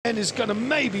and is going to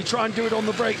maybe try and do it on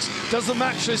the brakes. Does the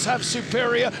Matchless have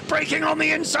superior? Braking on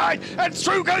the inside, and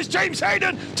through goes James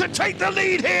Hayden to take the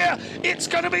lead here. It's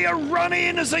going to be a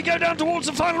run-in as they go down towards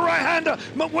the final right-hander.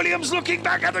 McWilliams looking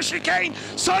back at the chicane.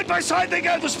 Side by side they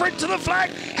go, the sprint to the flag.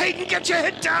 Hayden, get your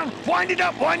head down. Wind it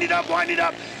up, wind it up, wind it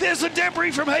up. There's the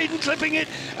debris from Hayden clipping it,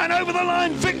 and over the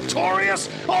line, victorious.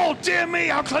 Oh, dear me,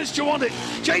 how close do you want it?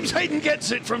 James Hayden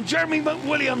gets it from Jeremy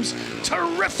McWilliams.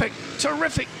 Terrific,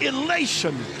 terrific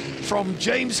elation from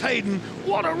James Hayden.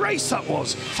 What a race that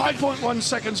was. 5.1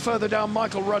 seconds further down,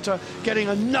 Michael Rutter getting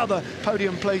another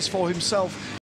podium place for himself.